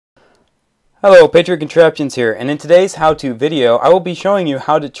Hello, Patriot Contraptions here, and in today's how-to video I will be showing you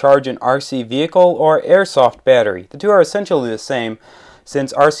how to charge an RC vehicle or airsoft battery. The two are essentially the same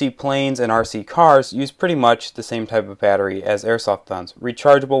since RC planes and RC cars use pretty much the same type of battery as airsoft guns,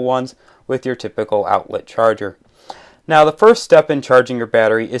 rechargeable ones with your typical outlet charger. Now the first step in charging your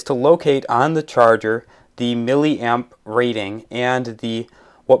battery is to locate on the charger the milliamp rating and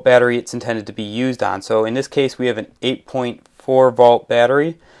what battery it's intended to be used on. So in this case we have an 8.4 volt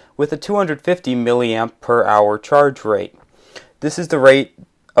battery with a 250 milliamp per hour charge rate. This is the rate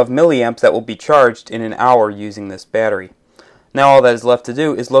of milliamps that will be charged in an hour using this battery. Now all that is left to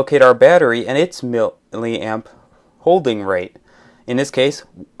do is locate our battery and its milliamp holding rate. In this case,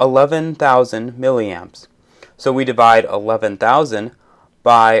 11,000 milliamps. So we divide 11,000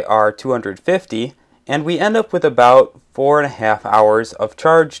 by our 250 and we end up with about 4.5 hours of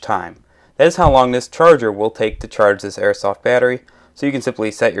charge time. That is how long this charger will take to charge this airsoft battery. So you can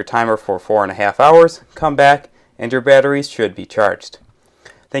simply set your timer for 4.5 hours, come back, and your batteries should be charged.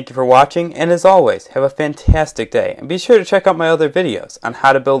 Thank you for watching, and as always, have a fantastic day. And be sure to check out my other videos on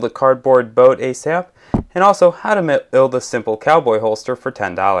how to build a cardboard boat ASAP, and also how to build a simple cowboy holster for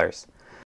 $10.